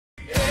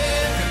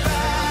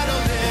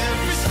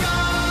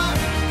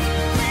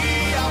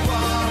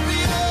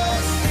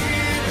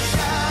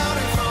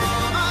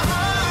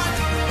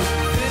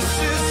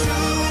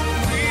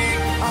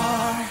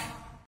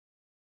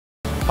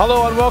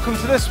Hello and welcome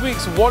to this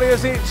week's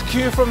Warriors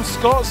HQ from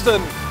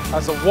Scotstoun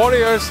as the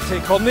Warriors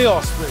take on the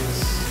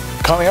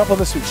Ospreys. Coming up on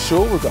this week's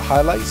show, we've got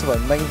highlights of our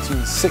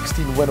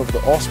 1916 win over the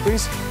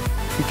Ospreys.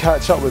 We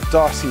catch up with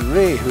Darcy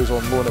Ray, who is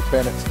on loan at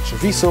Benetton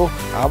Treviso,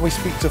 and we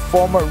speak to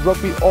former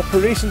rugby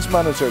operations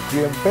manager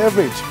Graeme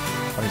Beveridge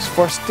on his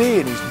first day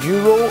in his new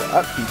role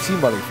at BT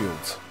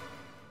Murrayfield.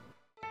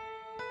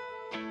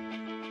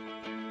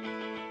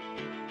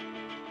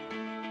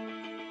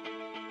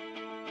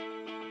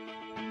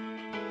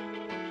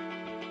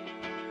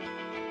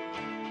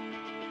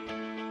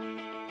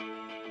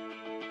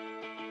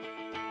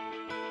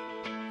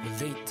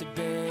 We're late to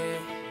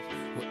bed,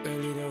 we're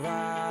early to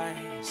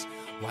rise.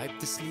 Wipe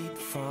the sleep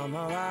from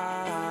our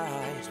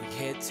eyes. We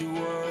head to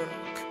work,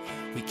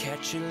 we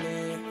catch a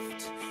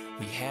lift.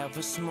 We have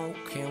a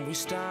smoke and we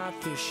start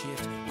the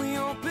shift. We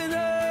open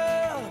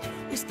up,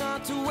 we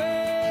start to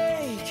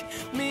wake.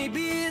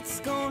 Maybe it's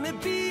gonna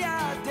be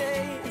our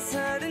day. And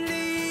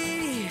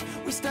suddenly,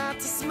 we start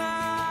to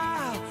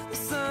smile. The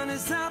sun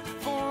is out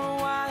for a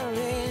while.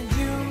 And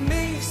you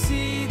may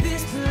see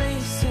this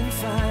place and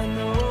find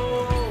no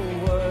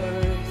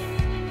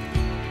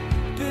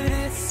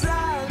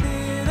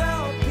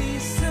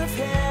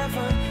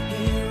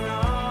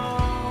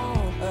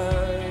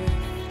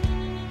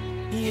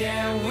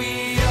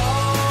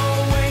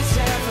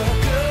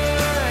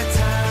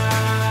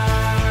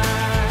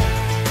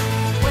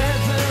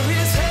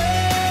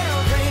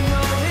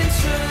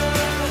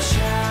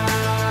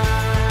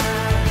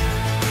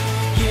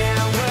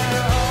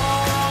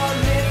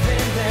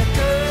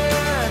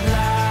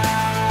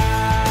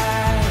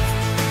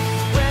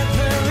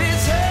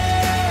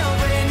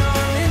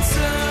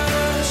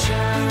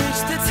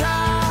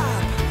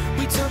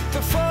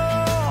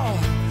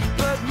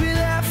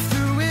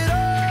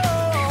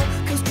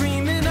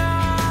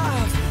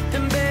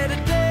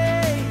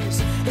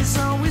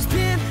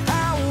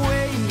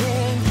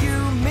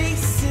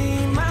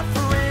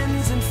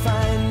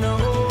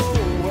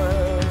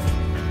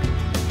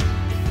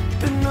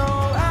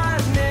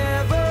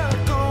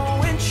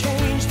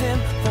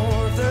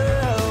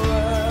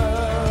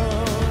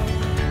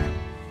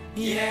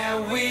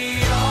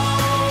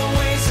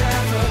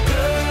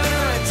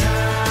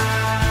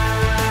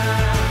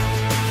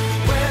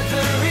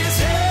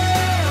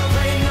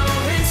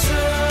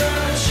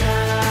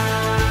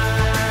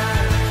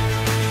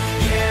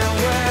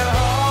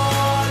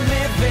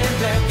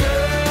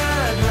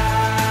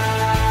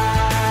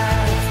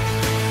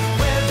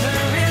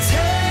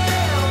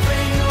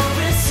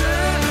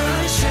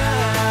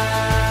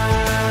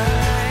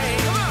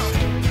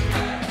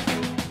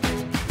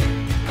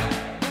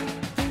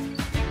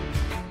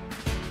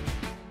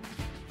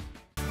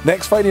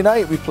Next Friday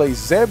night we play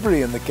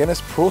Zebre in the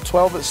Guinness Pro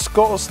 12 at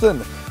Scotstoun.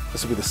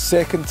 This will be the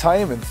second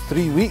time in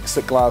 3 weeks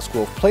that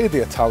Glasgow have played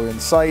the Italian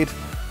side,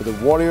 with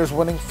the Warriors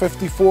winning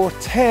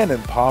 54-10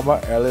 in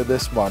Parma earlier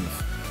this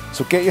month.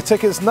 So get your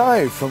tickets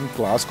now from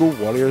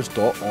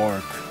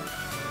glasgowwarriors.org.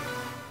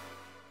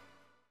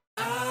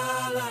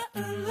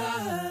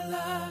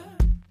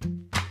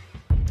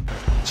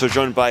 So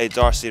joined by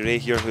Darcy Ray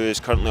here, who is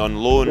currently on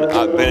loan at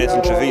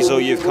Benetton Treviso.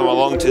 You've come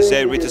along to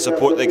Zebre to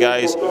support the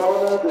guys.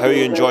 How are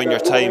you enjoying your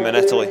time in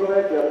Italy?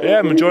 Yeah,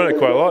 I'm enjoying it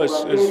quite a lot.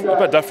 It's a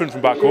bit different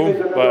from back home,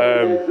 but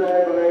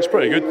it's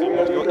pretty good.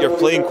 You're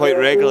playing quite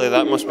regularly.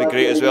 That must be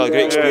great as well. A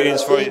great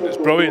experience for you. It's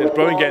brilliant. It's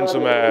brilliant getting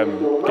some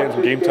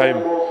game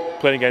time,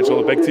 playing against all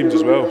the big teams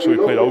as well. So we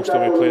played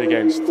Ulster, we played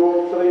against. We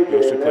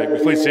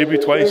played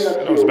Zebre twice.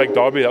 It was a big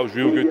derby. That was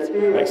real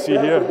good. Like, see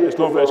here, it's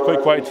quite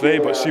quiet today,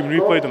 but see when we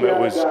played them, it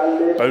was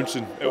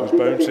bouncing. It was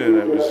bouncing,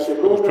 and it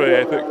was pretty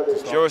epic.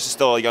 You're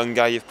still a young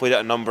guy. You've played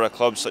at a number of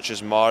clubs such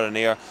as Mar and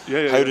Ayr.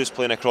 How does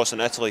playing across in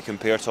Italy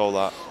compare to all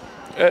that?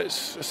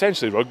 It's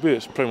essentially rugby.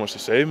 It's pretty much the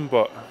same,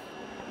 but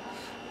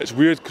it's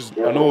weird because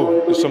I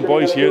know there's some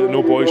boys here that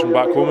know boys from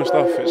back home and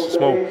stuff. It's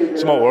a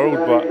small world,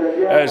 but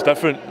it's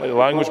different. Like the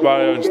language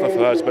barrier and stuff like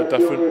that is a bit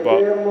different,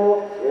 but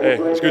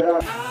it's good.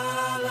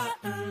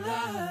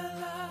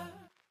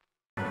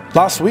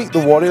 Last week,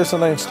 the Warriors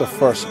announced their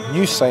first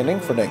new signing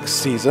for next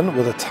season,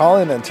 with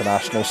Italian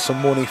international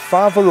Simone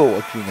Favaro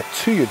agreeing a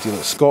 2-year deal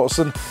at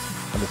Scotstoun,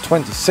 and the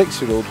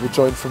 26-year-old will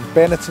join from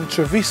Benetton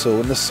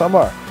Treviso in the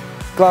summer.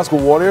 Glasgow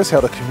Warriors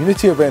held a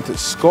community event at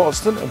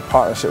Scotstoun in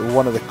partnership with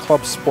one of the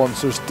club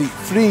sponsors, Deep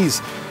Freeze,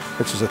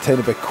 which was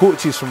attended by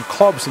coaches from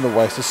clubs in the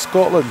west of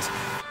Scotland.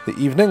 The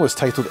evening was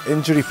titled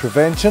Injury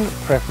Prevention,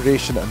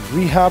 Preparation and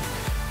Rehab,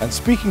 and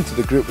speaking to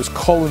the group was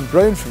Colin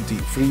Brown from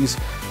Deep Freeze,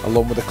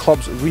 along with the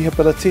club's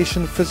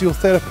rehabilitation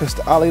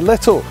physiotherapist Ali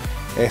Little,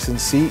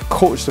 S&C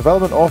Coach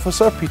Development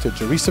Officer Peter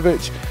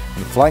Juricevic,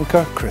 and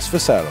flanker Chris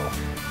Vicero.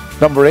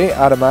 Number 8,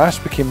 Adam Ash,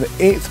 became the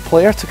 8th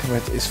player to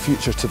commit his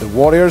future to the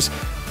Warriors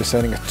by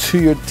signing a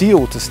 2-year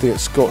deal to stay at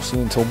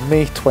Scotstoun until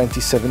May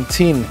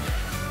 2017.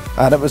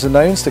 And it was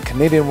announced that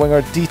Canadian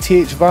winger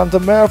DTH Van der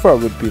Merwe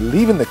would be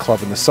leaving the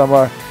club in the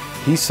summer.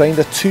 He signed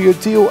a 2-year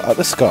deal at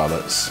the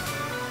Scarlets.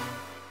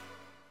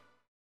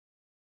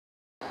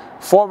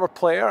 Former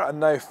player and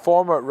now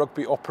former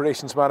rugby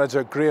operations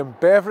manager Graeme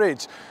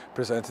Beveridge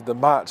presented the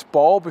match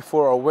ball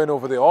before a win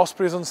over the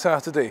Ospreys on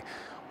Saturday.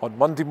 On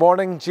Monday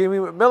morning, Jamie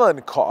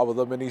McMillan caught up with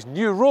him in his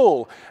new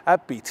role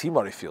at BT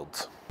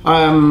Murrayfield.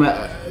 I am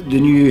the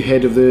new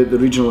head of the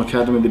regional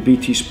academy, the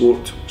BT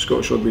Sport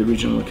Scottish Rugby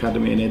Regional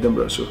Academy in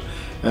Edinburgh. So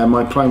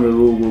my primary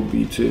role will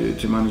be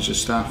to manage the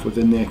staff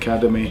within the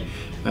academy,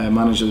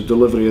 manage the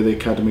delivery of the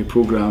academy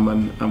programme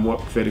and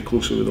work very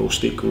closely with all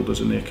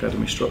stakeholders in the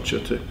academy structure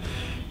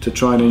to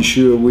try and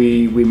ensure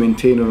we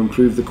maintain or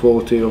improve the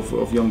quality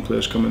of young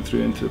players coming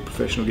through into the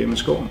professional game in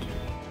Scotland.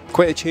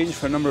 Quite a change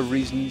for a number of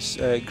reasons,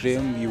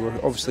 Graeme. You were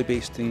obviously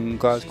based in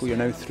Glasgow, you're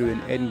now through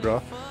in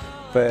Edinburgh.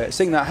 But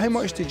saying that, how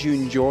much did you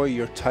enjoy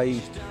your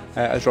time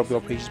as Rugby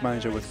Operations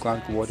Manager with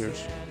Glasgow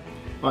Warriors?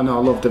 I know,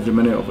 I loved every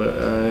minute of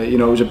it. You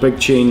know, it was a big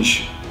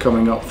change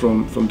coming up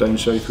from down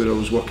south where I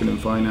was working in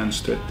finance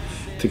to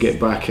get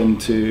back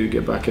into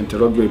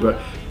rugby. But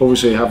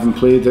obviously, having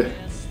played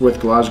with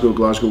Glasgow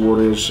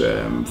Warriors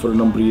for a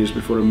number of years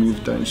before I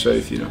moved down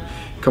south, you know,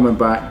 coming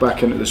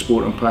back into the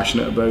sport I'm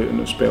passionate about and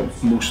I've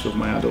spent most of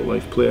my adult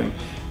life playing.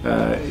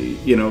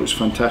 You know, it was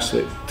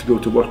fantastic to go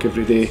to work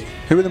every day.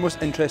 Who were the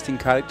most interesting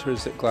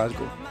characters at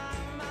Glasgow?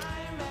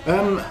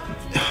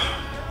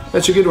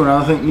 That's a good one.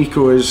 I think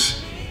Nico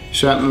is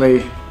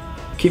certainly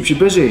keeps you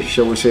busy,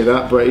 shall we say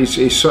that, but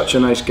he's such a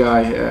nice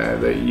guy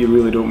that you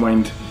really don't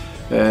mind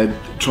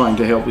trying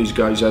to help these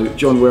guys out.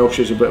 John Welsh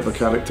is a bit of a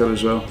character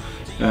as well,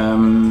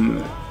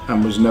 and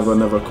was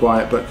never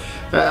quiet. But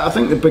I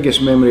think the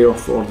biggest memory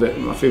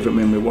my favourite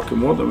memory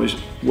working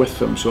with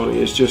them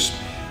is just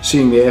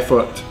seeing the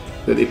effort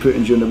that they put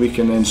in during the week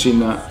and then seeing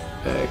that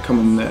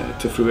coming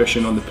to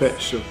fruition on the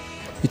pitch. So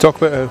you talk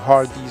about how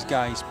hard these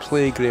guys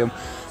play, Graeme,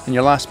 and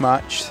your last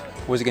match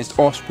was against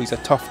Ospreys, a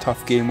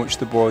tough game which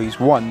the boys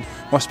won.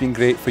 Must have been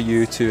great for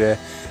you to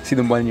see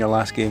them win your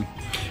last game.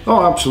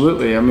 Oh,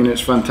 absolutely. I mean,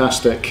 it's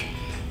fantastic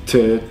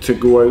to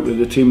go out with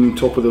the team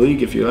top of the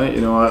league, if you like.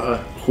 You know,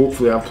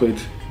 hopefully I played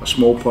a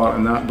small part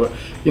in that, but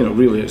you know,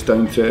 really it's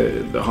down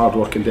to the hard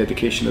work and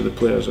dedication of the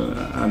players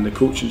and the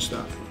coaching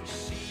staff.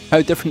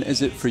 How different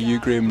is it for you,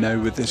 Graeme, now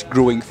with this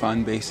growing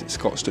fan base at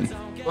Scotstoun?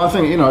 I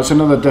think, you know, it's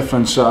another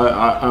difference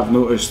I've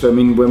noticed. I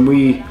mean,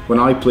 when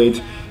I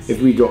played,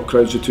 if we got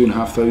crowds of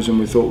 2,500,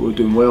 we thought we were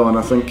doing well. And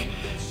I think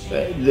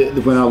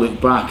when I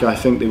look back, I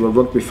think they were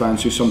rugby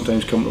fans who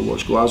sometimes come to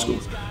watch Glasgow.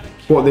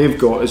 What they've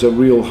got is a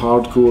real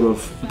hardcore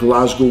of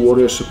Glasgow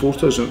Warriors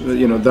supporters. And,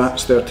 you know,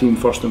 that's their team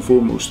first and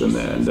foremost, and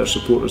they're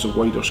supporters of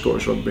wider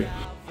Scottish rugby.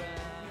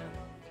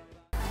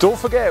 Don't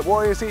forget,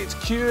 Warriors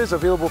HQ is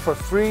available for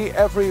free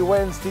every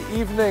Wednesday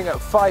evening at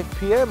 5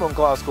 PM on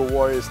Glasgow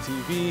Warriors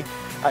TV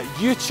at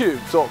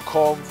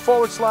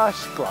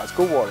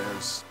youtube.com/Glasgow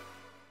Warriors.